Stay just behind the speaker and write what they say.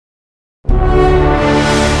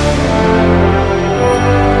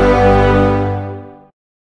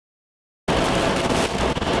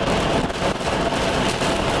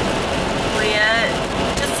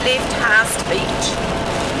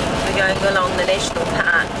the national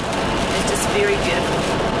park. It's just very beautiful.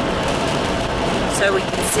 So we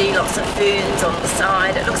can see lots of ferns on the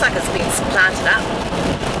side. It looks like it's been planted up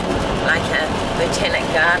like a botanic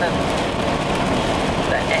garden,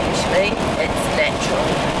 but actually it's natural.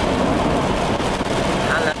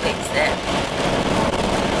 How lovely is that?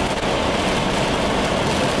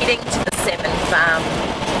 Heading to the salmon farm.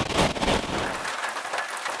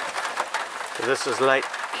 So this is Lake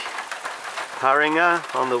Haringa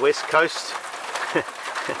on the west coast.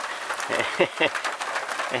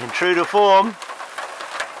 And true to form,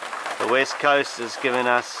 the west coast has given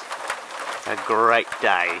us a great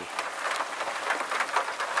day.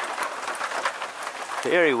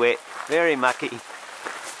 Very wet, very mucky,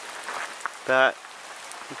 but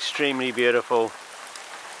extremely beautiful.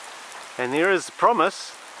 And there is a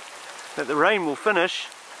promise that the rain will finish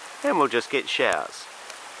and we'll just get showers.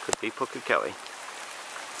 Could be Pukekohe.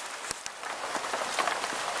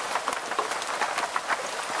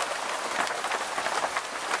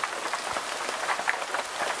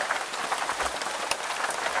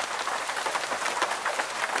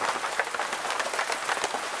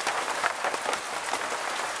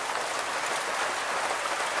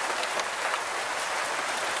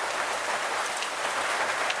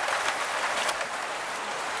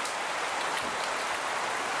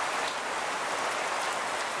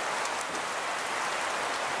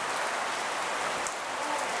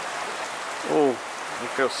 Oh, I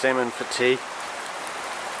feel salmon fatigue.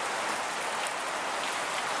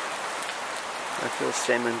 I feel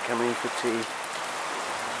salmon coming fatigue.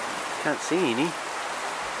 Can't see any. I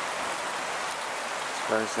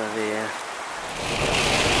suppose they're there.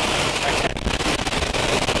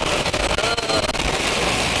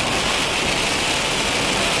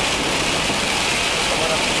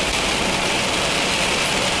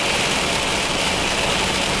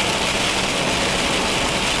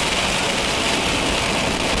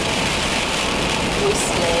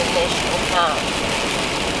 National Park.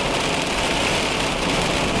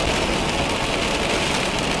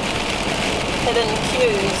 Hidden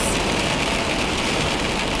queues.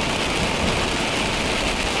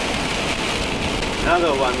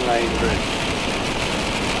 Another one-lane bridge.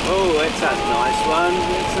 Oh, it's a nice one.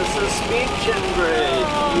 It's a suspension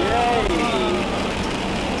bridge. Yay!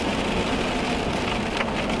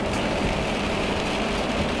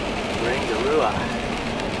 Ringarua.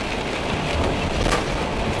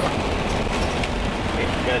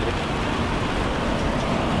 Good.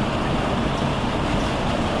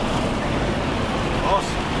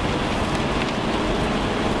 Awesome.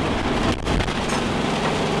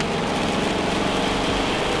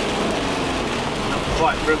 Not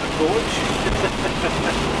quite river gorge.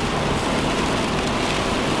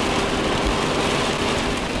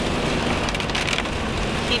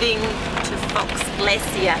 Heading to Fox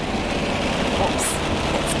Glacier. Oops,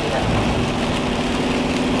 that's good.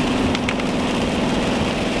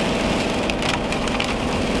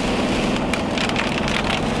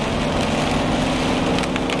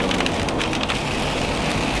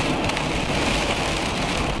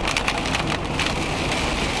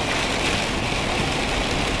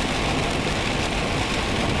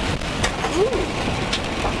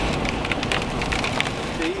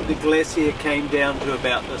 The glacier came down to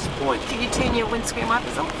about this point. Did you turn your windscreen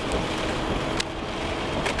wipers off?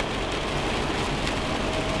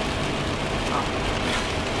 Oh.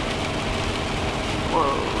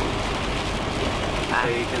 Whoa. So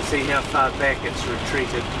you can see how far back it's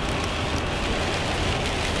retreated.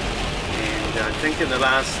 And I think in the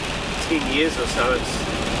last 10 years or so it's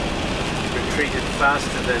retreated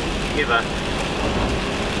faster than ever.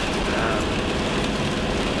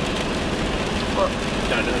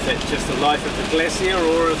 I don't know if that's just the life of the glacier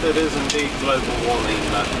or if it is indeed global warming,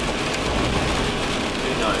 but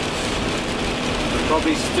who knows. It'll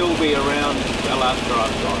probably still be around well after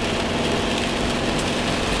I've gone.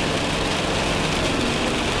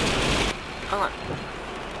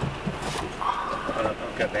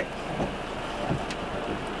 I'll go back.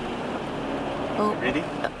 Oh. Ready?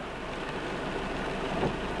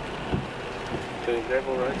 Doing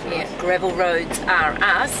gravel roads? Yeah, gravel roads are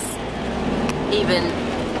us. Even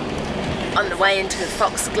on the way into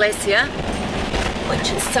Fox Glacier, which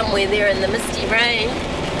is somewhere there in the misty rain.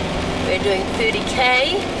 We're doing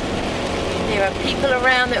 30k. There are people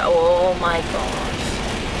around there. Oh my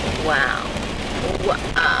gosh. Wow.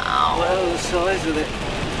 Wow. Wow, the size of that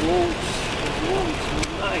waltz is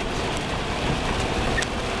nice.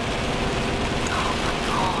 Oh my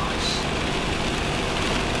gosh.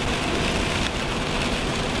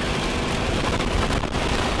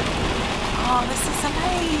 Oh, this is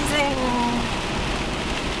amazing.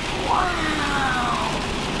 Wow.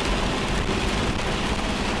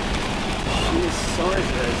 size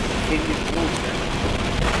of those candied walls there.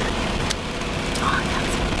 Oh, I can't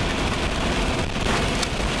see.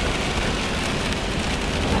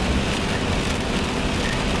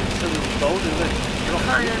 Some little boulders that drop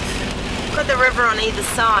Kind of. Got the river on either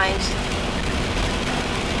side.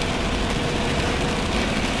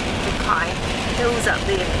 The high hills up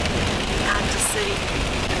there. Hard to see.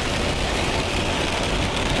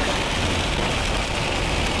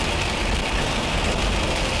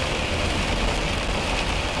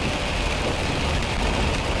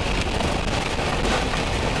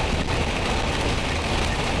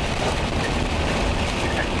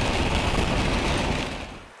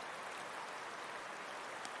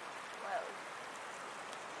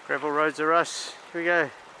 Gravel roads are us. Here we go.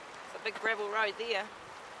 It's a big gravel road there.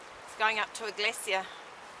 It's going up to a glacier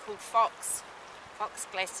called Fox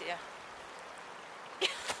Glacier.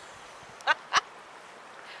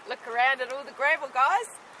 Look around at all the gravel, guys.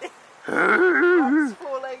 Rocks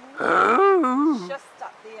falling. Schist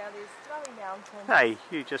up there. There's Snowy Mountain. Hey,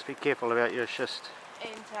 you just be careful about your schist.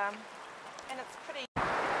 And it's pretty.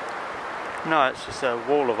 No, it's just a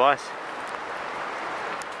wall of ice.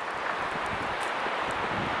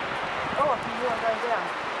 Oh, you want to go down?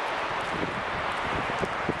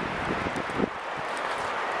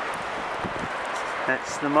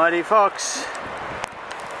 That's the mighty Fox.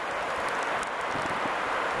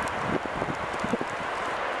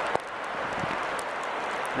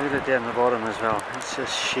 Look at it down the bottom as well. It's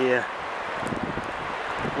just sheer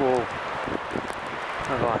wall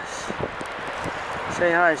of ice.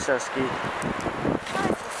 Say hi, Susky. Hi,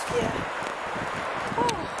 Saskia.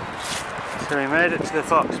 Oh. So we made it to the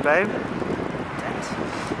Fox, babe.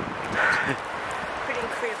 Pretty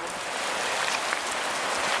incredible.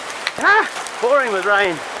 Ah! Pouring with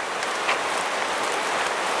rain.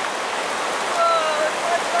 Oh,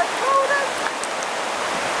 it's so cold.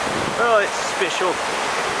 Oh, it's special.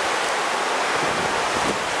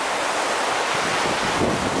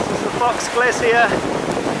 This is the Fox Glacier.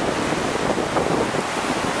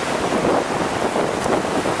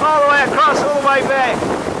 All the way across, all the way back.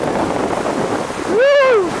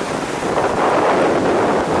 Woo!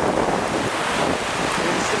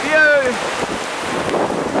 It's the view.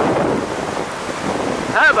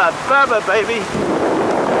 Hubba bubba, baby.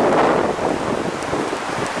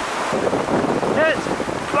 It's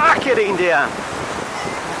bucketing down.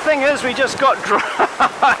 The thing is, we just got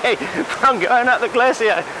dry from going up the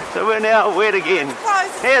glacier, so we're now wet again.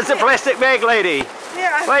 Here's the plastic bag lady.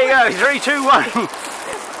 Yeah, There you go, 3, 2, 1.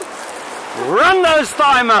 Run those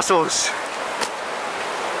thigh muscles.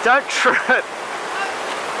 Don't trip.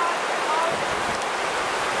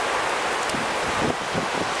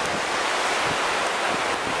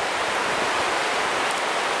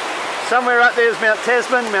 Somewhere up there is Mount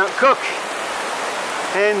Tasman, Mount Cook,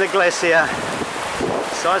 and the glacier.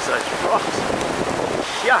 The size of those rocks.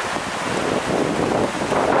 Yeah.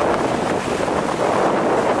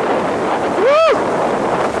 Woo!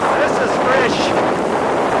 This is fresh.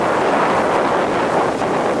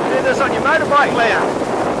 Do this on your motorbike, Leah.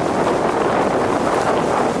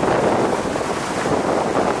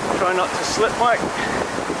 Try not to slip, Mike.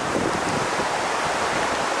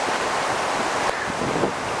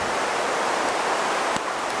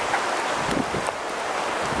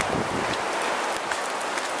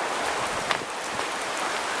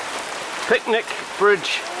 Picnic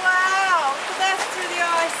bridge. wow, that's through the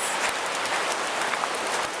ice.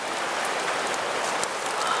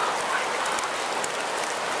 Oh my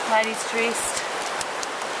gosh. Lady's dressed.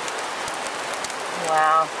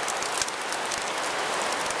 Wow.